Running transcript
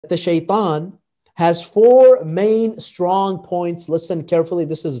The shaitan has four main strong points. Listen carefully.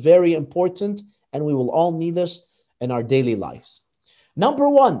 This is very important, and we will all need this in our daily lives. Number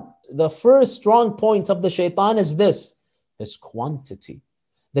one, the first strong point of the shaitan is this: his quantity.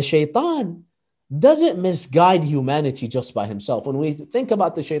 The shaitan doesn't misguide humanity just by himself. When we think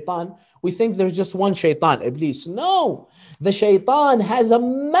about the shaitan, we think there's just one shaitan, Iblis. No, the shaitan has a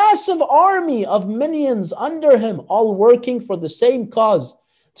massive army of minions under him, all working for the same cause,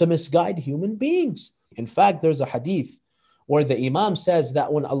 to misguide human beings. In fact, there's a hadith where the Imam says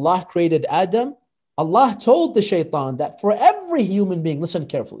that when Allah created Adam, Allah told the shaitan that for every human being, listen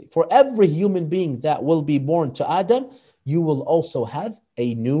carefully, for every human being that will be born to Adam, you will also have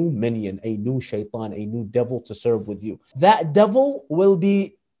a new minion, a new shaitan, a new devil to serve with you. That devil will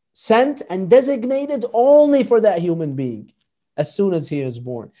be sent and designated only for that human being as soon as he is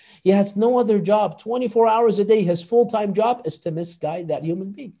born. He has no other job. 24 hours a day, his full-time job is to misguide that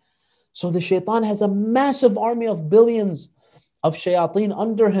human being. So the shaitan has a massive army of billions of shayateen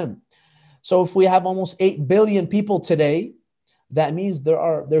under him. So if we have almost 8 billion people today, that means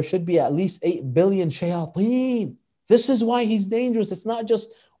there should be at least 8 billion shayateen. This is why he's dangerous. It's not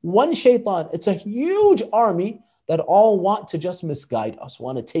just one shaitan. It's a huge army that all want to just misguide us,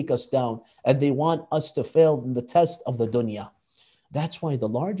 want to take us down, and they want us to fail in the test of the dunya. That's why the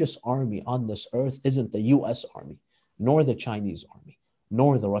largest army on this earth isn't the US army, nor the Chinese army,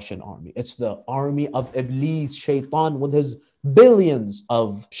 nor the Russian army. It's the army of Iblis, shaitan, with his billions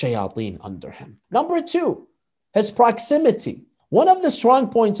of shayateen under him. Number two, his proximity. One of the strong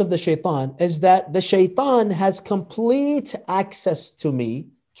points of the shaitan is that the shaitan has complete access to me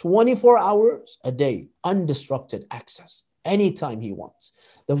 24 hours a day, undistracted access, anytime he wants.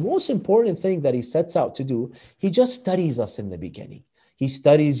 The most important thing that he sets out to do, he just studies us in the beginning. He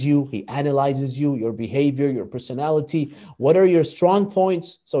studies you, he analyzes you, your behavior, your personality. What are your strong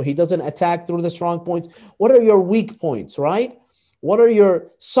points? So he doesn't attack through the strong points. What are your weak points, right? What are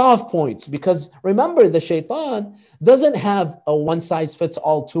your soft points? Because remember, the shaitan doesn't have a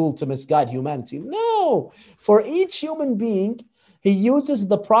one-size-fits-all tool to misguide humanity. No, for each human being, he uses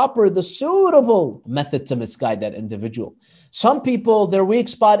the suitable method to misguide that individual. Some people, their weak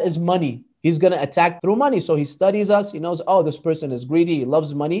spot is money. He's going to attack through money. So he studies us. He knows, oh, this person is greedy. He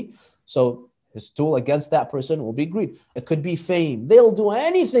loves money. So his tool against that person will be greed. It could be fame. They'll do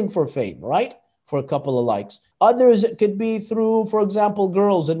anything for fame, right? For a couple of likes. Others, it could be through, for example,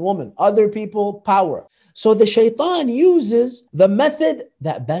 girls and women. Other people, power. So the shaitan uses the method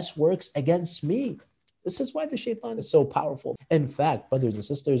that best works against me. This is why the shaitan is so powerful. In fact, brothers and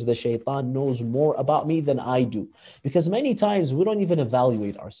sisters, the shaitan knows more about me than I do. Because many times we don't even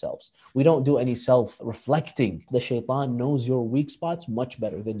evaluate ourselves. We don't do any self-reflecting. The shaitan knows your weak spots much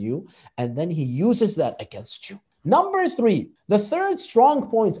better than you. And then he uses that against you. Number three, the third strong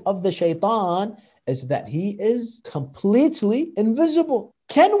point of the shaitan is that he is completely invisible.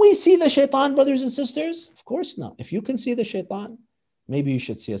 Can we see the shaitan, brothers and sisters? Of course not. If you can see the shaitan, maybe you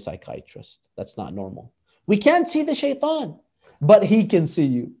should see a psychiatrist. That's not normal. We can't see the shaitan, but he can see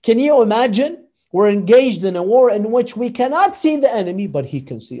you. Can you imagine? We're engaged in a war in which we cannot see the enemy, but he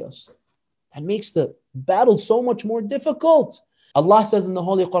can see us. That makes the battle so much more difficult. Allah says in the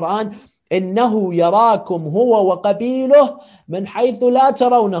Holy Quran, إِنَّهُ يَرَاكُمْ هُوَ وَقَبِيلُهُ مِنْ حَيْثُ لَا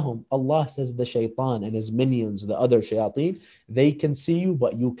تَرَوْنَهُمْ. Allah says the shaitan and his minions, the other shayateen, they can see you,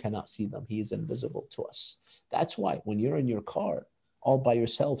 but you cannot see them. He is invisible to us. That's why when you're in your car, all by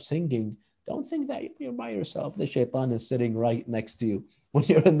yourself singing, don't think that you're by yourself. The shaitan is sitting right next to you. When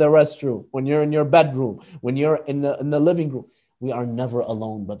you're in the restroom, when you're in your bedroom, when you're in the living room, we are never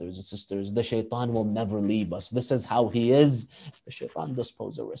alone, brothers and sisters. The shaitan will never leave us. This is how he is. The shaitan does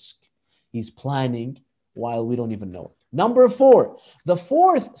pose a risk. He's planning while we don't even know it. Number four, the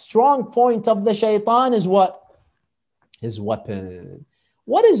fourth strong point of the shaitan is what? His weapon.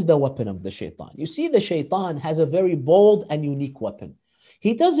 What is the weapon of the shaitan? You see, the shaitan has a very bold and unique weapon.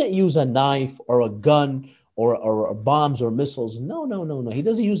 He doesn't use a knife or a gun or bombs or missiles. No. He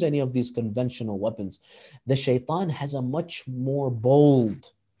doesn't use any of these conventional weapons. The shaitan has a much more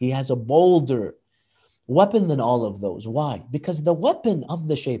bold. He has a bolder weapon than all of those. Why? Because the weapon of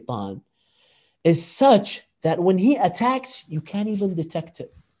the shaitan is such that when he attacks, you can't even detect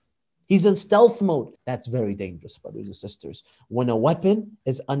it. He's in stealth mode. That's very dangerous, brothers and sisters. When a weapon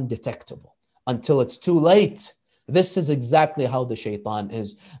is undetectable until it's too late. This is exactly how the shaitan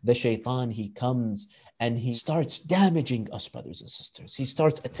is. The shaitan, he comes and he starts damaging us, brothers and sisters. He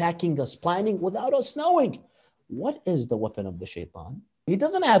starts attacking us, planning without us knowing. What is the weapon of the shaitan? He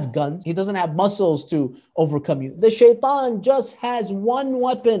doesn't have guns. He doesn't have muscles to overcome you. The shaitan just has one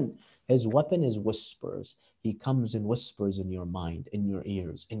weapon. His weapon is whispers. He comes and whispers in your mind, in your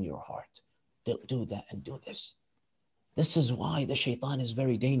ears, in your heart. Do that and do this. This is why the shaitan is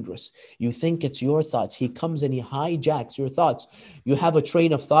very dangerous. You think it's your thoughts. He comes and he hijacks your thoughts. You have a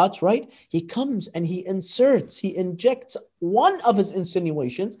train of thoughts, right? He comes and he injects one of his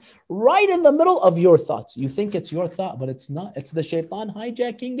insinuations right in the middle of your thoughts. You think it's your thought, but it's not. It's the shaitan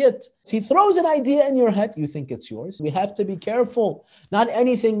hijacking it. He throws an idea in your head. You think it's yours. We have to be careful. Not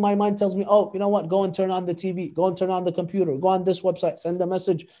anything my mind tells me, oh, you know what? Go and turn on the TV. Go and turn on the computer. Go on this website. Send a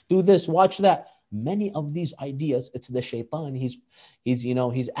message. Do this. Watch that. Many of these ideas, it's the shaitan.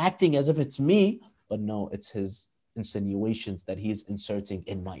 He's acting as if it's me, but no, it's his insinuations that he's inserting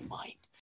in my mind.